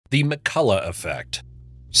The McCollough Effect.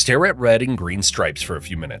 Stare at red and green stripes for a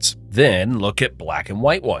few minutes, then look at black and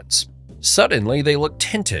white ones. Suddenly they look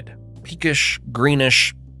tinted, pinkish,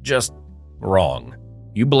 greenish, just wrong.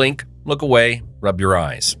 You blink, look away, rub your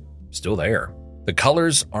eyes. Still there. The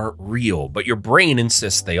colors aren't real, but your brain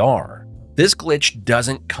insists they are. This glitch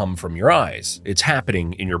doesn't come from your eyes, it's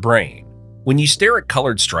happening in your brain. When you stare at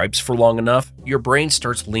colored stripes for long enough, your brain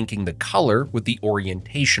starts linking the color with the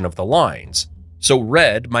orientation of the lines. So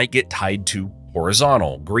red might get tied to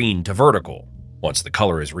horizontal, green to vertical. Once the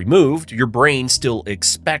color is removed, your brain still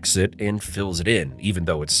expects it and fills it in, even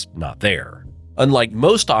though it's not there. Unlike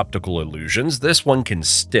most optical illusions, this one can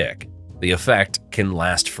stick. The effect can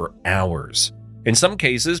last for hours. In some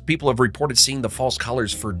cases, people have reported seeing the false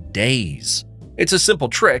colors for days. It's a simple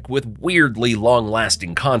trick with weirdly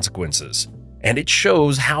long-lasting consequences, and it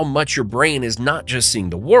shows how much your brain is not just seeing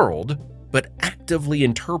the world, but actively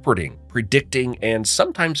interpreting, predicting, and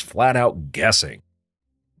sometimes flat-out guessing.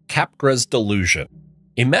 Capgras Delusion.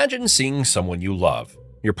 Imagine seeing someone you love,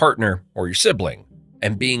 your partner or your sibling,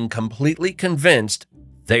 and being completely convinced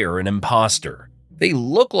they're an imposter. They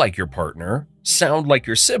look like your partner, sound like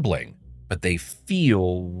your sibling, but they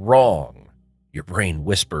feel wrong. Your brain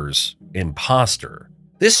whispers, imposter.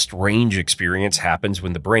 This strange experience happens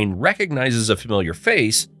when the brain recognizes a familiar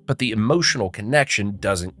face, but the emotional connection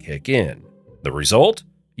doesn't kick in. The result?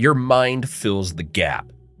 Your mind fills the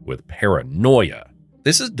gap with paranoia.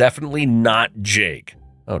 This is definitely not Jake.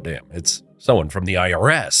 Oh damn, it's someone from the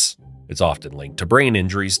IRS. It's often linked to brain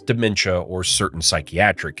injuries, dementia, or certain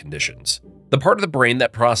psychiatric conditions. The part of the brain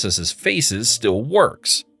that processes faces still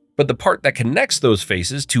works, but the part that connects those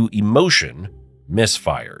faces to emotion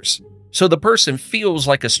misfires. So the person feels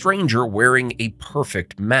like a stranger wearing a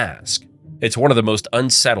perfect mask. It's one of the most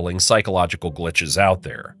unsettling psychological glitches out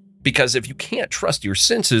there. Because if you can't trust your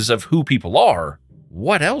senses of who people are,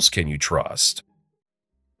 what else can you trust?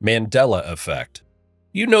 Mandela Effect.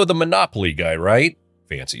 You know the Monopoly guy, right?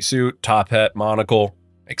 Fancy suit, top hat, monocle.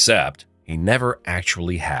 Except he never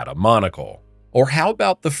actually had a monocle. Or how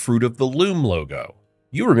about the Fruit of the Loom logo?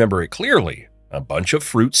 You remember it clearly. A bunch of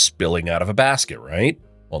fruit spilling out of a basket, right?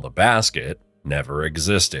 Well, the basket never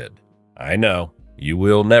existed. I know, you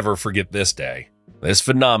will never forget this day. This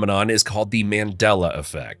phenomenon is called the Mandela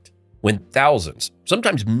Effect, when thousands,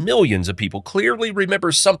 sometimes millions of people clearly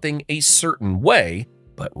remember something a certain way,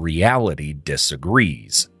 but reality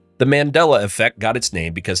disagrees. The Mandela Effect got its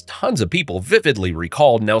name because tons of people vividly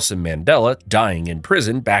recall Nelson Mandela dying in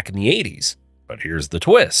prison back in the 80s. But here's the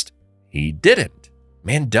twist. He didn't.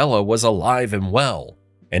 Mandela was alive and well,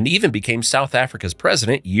 and even became South Africa's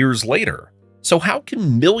president years later. So how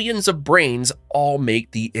can millions of brains all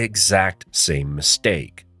make the exact same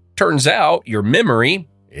mistake? Turns out your memory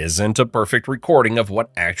isn't a perfect recording of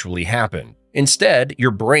what actually happened. Instead,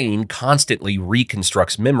 your brain constantly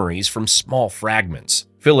reconstructs memories from small fragments,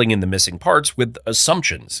 filling in the missing parts with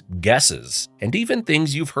assumptions, guesses, and even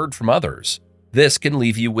things you've heard from others. This can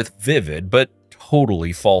leave you with vivid but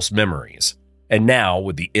totally false memories. And now,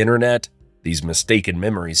 with the internet, these mistaken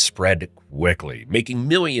memories spread quickly, making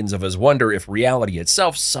millions of us wonder if reality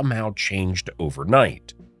itself somehow changed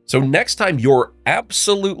overnight. So next time you're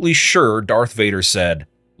absolutely sure Darth Vader said,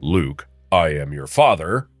 "Luke, I am your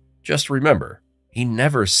father," just remember, he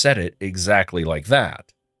never said it exactly like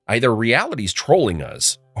that. Either reality's trolling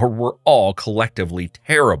us, or we're all collectively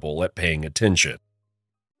terrible at paying attention.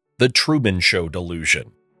 The Truman Show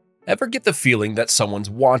Delusion. Ever get the feeling that someone's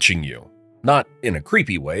watching you? Not in a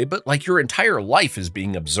creepy way, but like your entire life is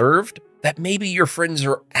being observed? That maybe your friends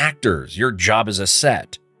are actors, your job is a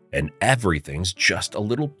set, and everything's just a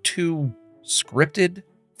little too scripted?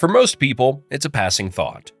 For most people, it's a passing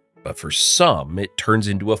thought, but for some, it turns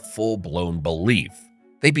into a full-blown belief.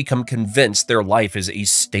 They become convinced their life is a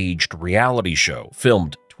staged reality show,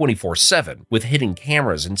 filmed 24/7 with hidden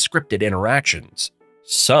cameras and scripted interactions.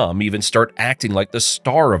 Some even start acting like the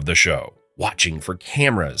star of the show, watching for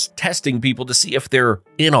cameras, testing people to see if they're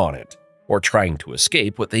in on it, or trying to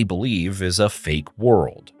escape what they believe is a fake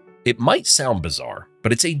world. It might sound bizarre,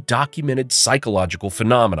 but it's a documented psychological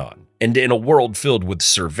phenomenon, and in a world filled with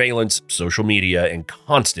surveillance, social media, and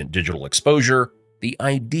constant digital exposure, the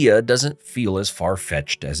idea doesn't feel as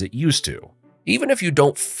far-fetched as it used to. Even if you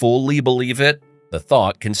don't fully believe it, the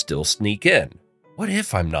thought can still sneak in. What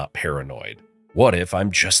if I'm not paranoid? What if I'm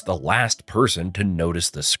just the last person to notice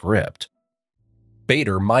the script?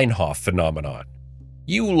 Baader-Meinhof Phenomenon.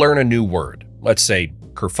 You learn a new word, let's say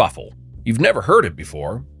kerfuffle. You've never heard it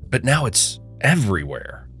before, but now it's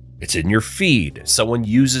everywhere. It's in your feed, someone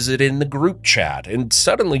uses it in the group chat, and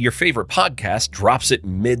suddenly your favorite podcast drops it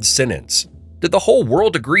mid-sentence. Did the whole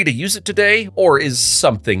world agree to use it today, or is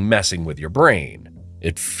something messing with your brain?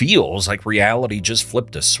 It feels like reality just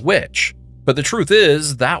flipped a switch. But the truth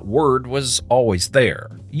is, that word was always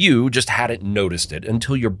there. You just hadn't noticed it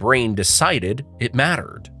until your brain decided it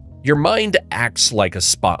mattered. Your mind acts like a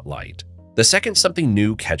spotlight. The second something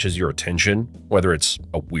new catches your attention, whether it's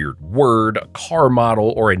a weird word, a car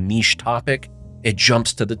model, or a niche topic, it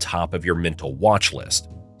jumps to the top of your mental watch list.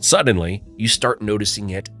 Suddenly, you start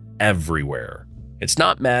noticing it everywhere. It's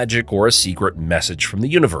not magic or a secret message from the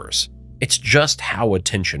universe. It's just how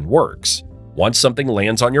attention works. Once something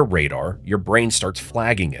lands on your radar, your brain starts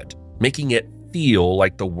flagging it, making it feel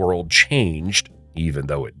like the world changed, even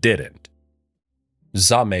though it didn't.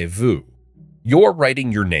 Jamais Vu. You're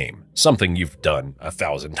writing your name, something you've done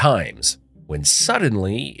 1,000 times, when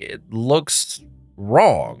suddenly it looks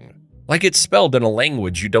wrong, like it's spelled in a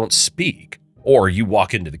language you don't speak. Or you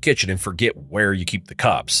walk into the kitchen and forget where you keep the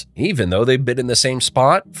cups, even though they've been in the same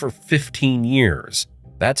spot for 15 years.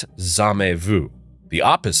 That's Jamais Vu, the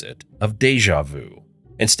opposite of déjà vu.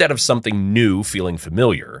 Instead of something new feeling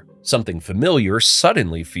familiar, something familiar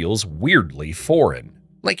suddenly feels weirdly foreign,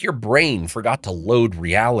 like your brain forgot to load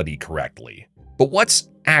reality correctly. But what's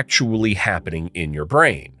actually happening in your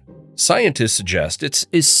brain? Scientists suggest it's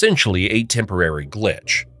essentially a temporary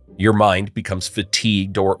glitch. Your mind becomes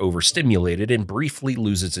fatigued or overstimulated and briefly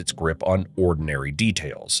loses its grip on ordinary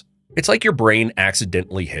details. It's like your brain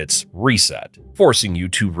accidentally hits reset, forcing you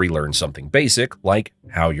to relearn something basic like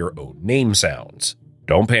how your own name sounds.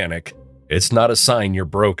 Don't panic. It's not a sign you're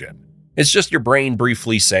broken. It's just your brain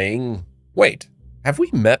briefly saying, "Wait, have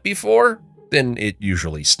we met before?" Then it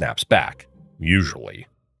usually snaps back. Usually.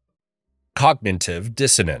 Cognitive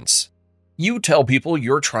dissonance. You tell people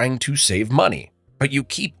you're trying to save money, but you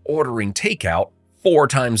keep ordering takeout 4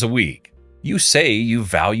 times a week. You say you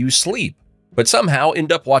value sleep, but somehow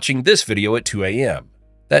end up watching this video at 2 a.m.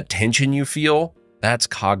 That tension you feel, that's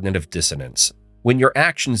cognitive dissonance, when your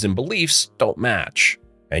actions and beliefs don't match,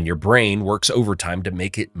 and your brain works overtime to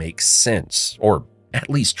make it make sense, or at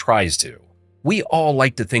least tries to. We all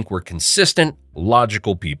like to think we're consistent,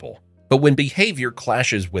 logical people, but when behavior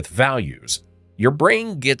clashes with values, your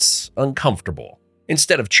brain gets uncomfortable.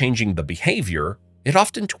 Instead of changing the behavior, it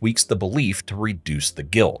often tweaks the belief to reduce the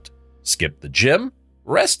guilt. Skip the gym?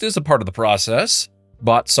 Rest is a part of the process.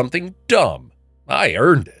 Bought something dumb? I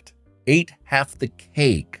earned it. Ate half the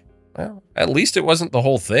cake? Well, at least it wasn't the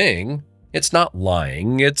whole thing. It's not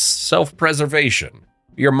lying, it's self-preservation.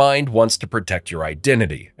 Your mind wants to protect your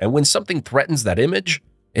identity, and when something threatens that image,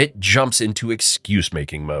 it jumps into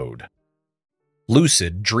excuse-making mode.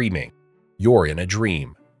 Lucid dreaming. You're in a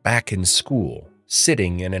dream, back in school,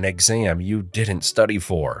 sitting in an exam you didn't study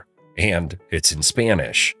for, and it's in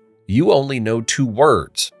Spanish. You only know 2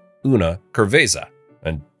 words, una cerveza,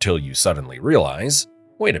 until you suddenly realize,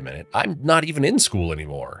 wait a minute, I'm not even in school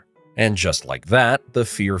anymore. And just like that, the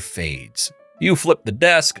fear fades. You flip the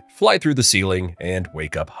desk, fly through the ceiling, and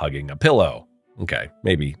wake up hugging a pillow. Okay,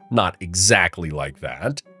 maybe not exactly like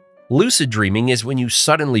that. Lucid dreaming is when you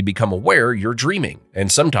suddenly become aware you're dreaming, and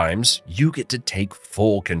sometimes you get to take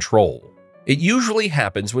full control. It usually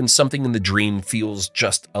happens when something in the dream feels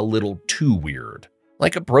just a little too weird,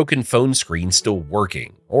 like a broken phone screen still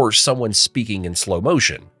working, or someone speaking in slow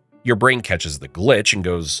motion. Your brain catches the glitch and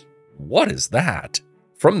goes, "What is that?"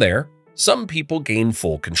 From there, some people gain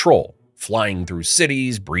full control, flying through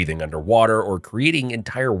cities, breathing underwater, or creating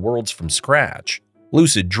entire worlds from scratch.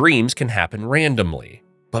 Lucid dreams can happen randomly,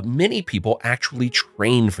 but many people actually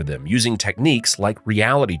train for them using techniques like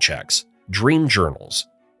reality checks, dream journals,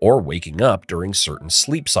 or waking up during certain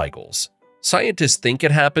sleep cycles. Scientists think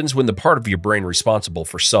it happens when the part of your brain responsible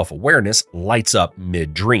for self-awareness lights up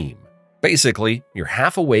mid-dream. Basically, you're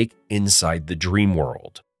half awake inside the dream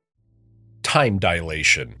world. Time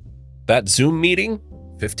dilation. That Zoom meeting?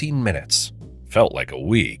 15 minutes. Felt like a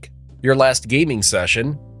week. Your last gaming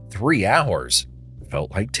session? 3 hours. Felt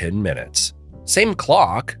like 10 minutes. Same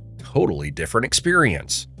clock, totally different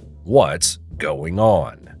experience. What's going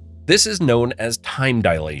on? This is known as time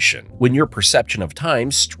dilation, when your perception of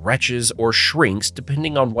time stretches or shrinks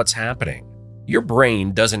depending on what's happening. Your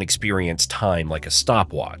brain doesn't experience time like a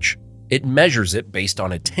stopwatch. It measures it based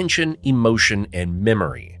on attention, emotion, and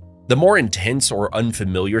memory. The more intense or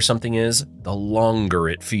unfamiliar something is, the longer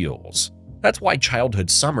it feels. That's why childhood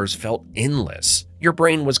summers felt endless. Your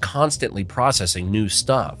brain was constantly processing new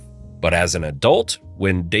stuff. But as an adult,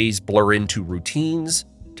 when days blur into routines,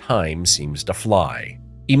 time seems to fly.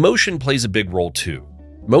 Emotion plays a big role too.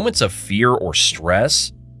 Moments of fear or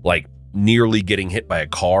stress, like nearly getting hit by a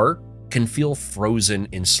car, can feel frozen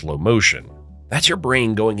in slow motion. That's your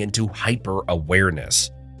brain going into hyper-awareness.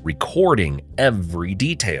 recording every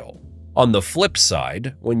detail. On the flip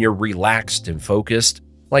side, when you're relaxed and focused,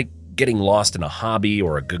 like getting lost in a hobby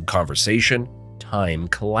or a good conversation, time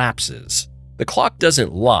collapses. The clock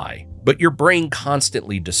doesn't lie, but your brain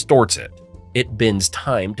constantly distorts it. It bends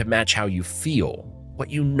time to match how you feel, what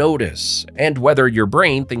you notice, and whether your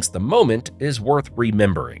brain thinks the moment is worth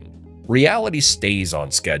remembering. Reality stays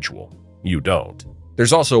on schedule. You don't.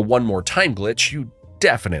 There's also one more time glitch you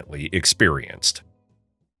definitely experienced.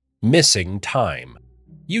 Missing time.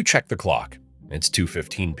 You check the clock. It's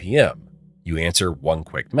 2:15 p.m. You answer one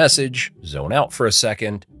quick message, zone out for a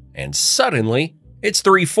second, and suddenly it's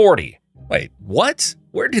 3:40. Wait, what?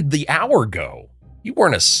 Where did the hour go? You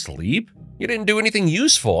weren't asleep. You didn't do anything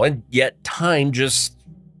useful, and yet time just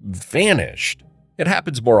vanished. It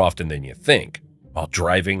happens more often than you think. While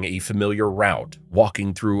driving a familiar route,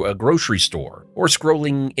 walking through a grocery store, or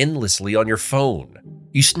scrolling endlessly on your phone,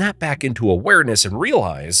 you snap back into awareness and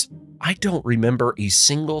realize, I don't remember a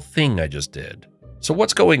single thing I just did. So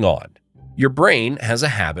what's going on? Your brain has a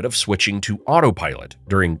habit of switching to autopilot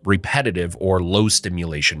during repetitive or low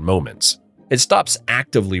stimulation moments. It stops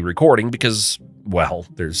actively recording because, well,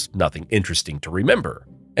 there's nothing interesting to remember.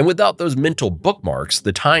 And without those mental bookmarks,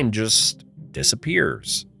 the time just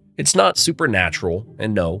disappears. It's not supernatural,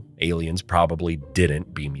 and no, aliens probably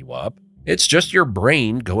didn't beam you up. It's just your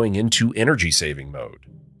brain going into energy-saving mode.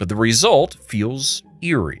 But the result feels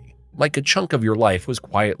eerie, like a chunk of your life was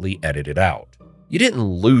quietly edited out. You didn't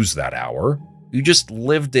lose that hour, you just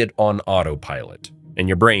lived it on autopilot, and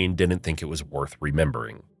your brain didn't think it was worth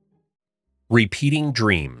remembering. Repeating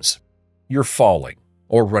dreams. You're falling,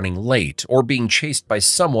 or running late, or being chased by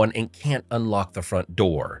someone and can't unlock the front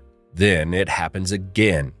door. Then it happens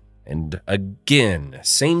again and again.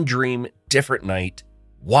 Same dream, different night.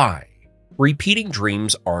 Why? Repeating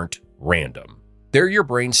dreams aren't random. They're your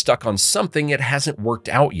brain stuck on something it hasn't worked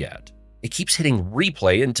out yet. It keeps hitting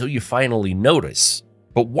replay until you finally notice.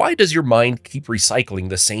 But why does your mind keep recycling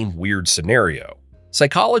the same weird scenario?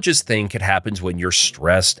 Psychologists think it happens when you're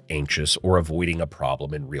stressed, anxious, or avoiding a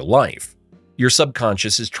problem in real life. Your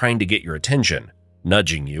subconscious is trying to get your attention,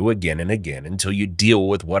 nudging you again and again until you deal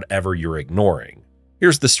with whatever you're ignoring.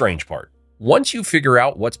 Here's the strange part. Once you figure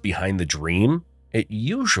out what's behind the dream, it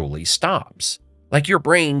usually stops. Like your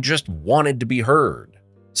brain just wanted to be heard.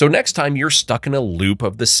 So next time you're stuck in a loop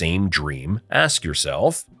of the same dream, ask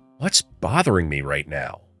yourself, what's bothering me right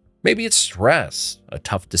now? Maybe it's stress, a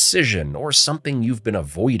tough decision, or something you've been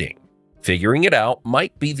avoiding. Figuring it out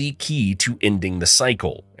might be the key to ending the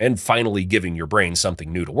cycle and finally giving your brain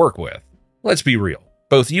something new to work with. Let's be real.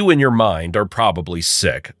 Both you and your mind are probably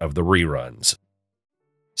sick of the reruns.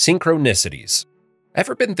 Synchronicities.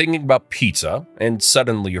 Ever been thinking about pizza and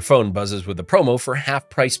suddenly your phone buzzes with a promo for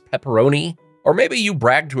half-price pepperoni? Or maybe you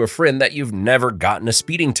brag to a friend that you've never gotten a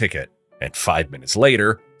speeding ticket, and 5 minutes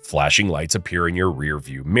later, flashing lights appear in your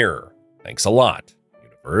rearview mirror. Thanks a lot,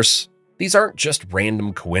 universe. These aren't just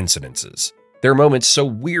random coincidences. They're moments so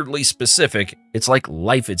weirdly specific, it's like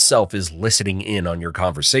life itself is listening in on your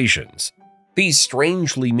conversations. These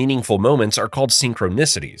strangely meaningful moments are called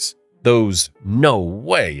synchronicities. Those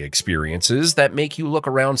no-way experiences that make you look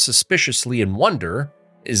around suspiciously and wonder,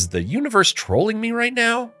 is the universe trolling me right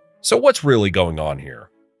now? So what's really going on here?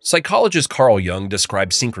 Psychologist Carl Jung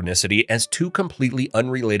describes synchronicity as two completely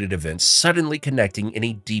unrelated events suddenly connecting in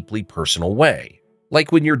a deeply personal way.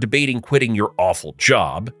 Like when you're debating quitting your awful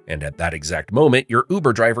job, and at that exact moment, your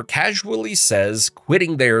Uber driver casually says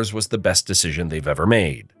quitting theirs was the best decision they've ever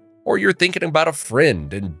made. Or you're thinking about a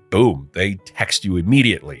friend, and boom, they text you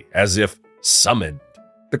immediately, as if summoned.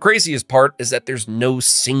 The craziest part is that there's no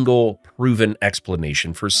single proven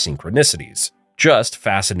explanation for synchronicities, just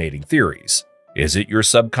fascinating theories. Is it your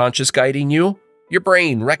subconscious guiding you? Your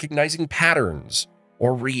brain recognizing patterns?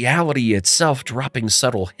 Or reality itself dropping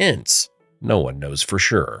subtle hints? No one knows for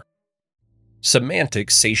sure. Semantic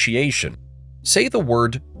satiation. Say the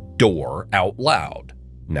word door out loud.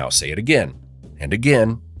 Now say it again, and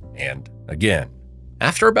again, and again.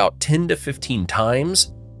 After about 10 to 15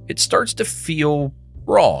 times, it starts to feel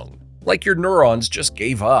wrong, like your neurons just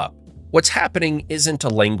gave up. What's happening isn't a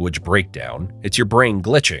language breakdown, it's your brain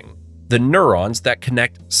glitching. The neurons that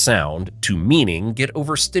connect sound to meaning get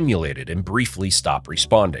overstimulated and briefly stop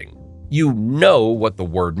responding. You know what the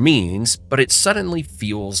word means, but it suddenly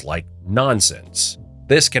feels like nonsense.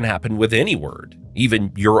 This can happen with any word,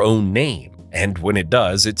 even your own name. And when it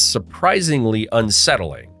does, it's surprisingly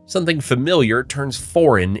unsettling. Something familiar turns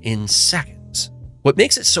foreign in seconds. What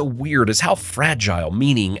makes it so weird is how fragile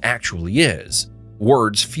meaning actually is.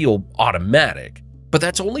 Words feel automatic, but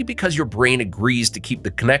that's only because your brain agrees to keep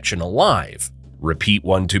the connection alive. Repeat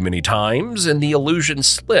one too many times and the illusion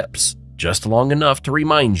slips, just long enough to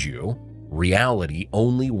remind you, reality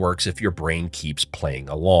only works if your brain keeps playing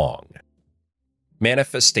along.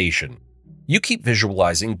 Manifestation. You keep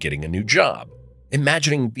visualizing getting a new job,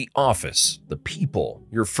 imagining the office, the people,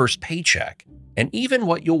 your first paycheck, and even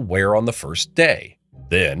what you'll wear on the first day.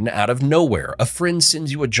 Then, out of nowhere, a friend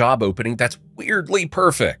sends you a job opening that's weirdly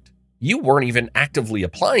perfect. You weren't even actively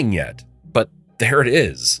applying yet, but there it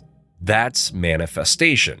is. That's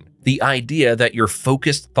manifestation, the idea that your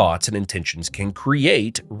focused thoughts and intentions can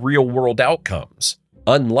create real-world outcomes.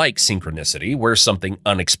 Unlike synchronicity, where something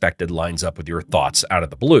unexpected lines up with your thoughts out of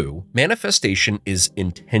the blue, manifestation is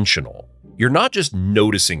intentional. You're not just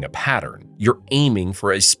noticing a pattern, you're aiming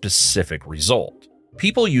for a specific result.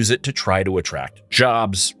 People use it to try to attract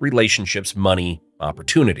jobs, relationships, money,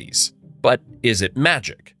 opportunities. But is it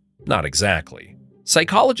magic? Not exactly.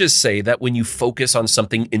 Psychologists say that when you focus on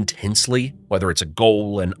something intensely, whether it's a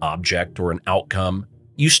goal, an object, or an outcome,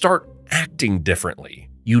 you start acting differently.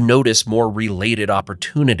 You notice more related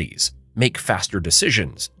opportunities, make faster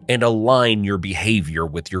decisions, and align your behavior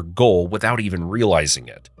with your goal without even realizing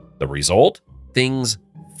it. The result? Things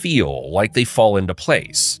feel like they fall into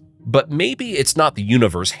place. But maybe it's not the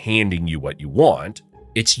universe handing you what you want,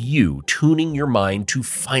 it's you tuning your mind to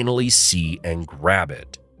finally see and grab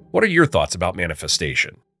it. What are your thoughts about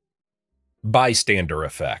manifestation? Bystander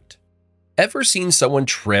Effect. Ever seen someone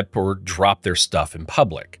trip or drop their stuff in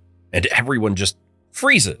public, and everyone just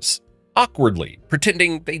freezes, awkwardly,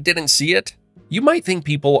 pretending they didn't see it? You might think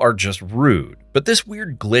people are just rude, but this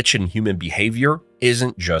weird glitch in human behavior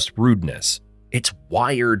isn't just rudeness. It's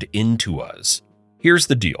wired into us. Here's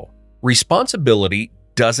the deal. Responsibility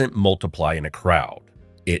doesn't multiply in a crowd.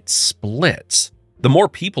 It splits. The more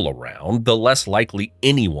people around, the less likely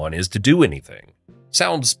anyone is to do anything.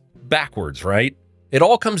 Sounds backwards, right? It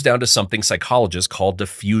all comes down to something psychologists call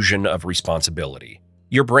diffusion of responsibility.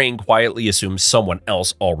 Your brain quietly assumes someone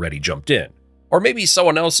else already jumped in. Or maybe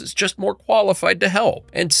someone else is just more qualified to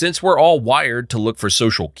help. And since we're all wired to look for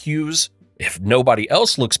social cues, if nobody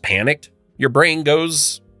else looks panicked, your brain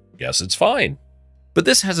goes, guess it's fine. But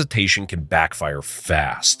this hesitation can backfire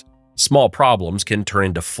fast. Small problems can turn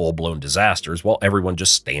into full-blown disasters while everyone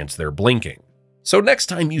just stands there blinking. So next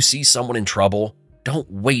time you see someone in trouble, don't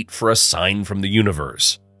wait for a sign from the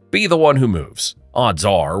universe. Be the one who moves. Odds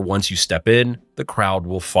are, once you step in, the crowd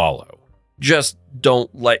will follow. Just don't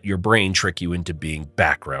let your brain trick you into being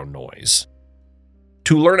background noise.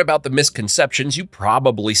 To learn about the misconceptions you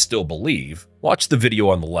probably still believe, watch the video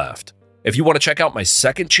on the left. If you want to check out my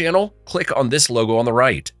second channel, click on this logo on the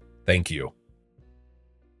right. Thank you.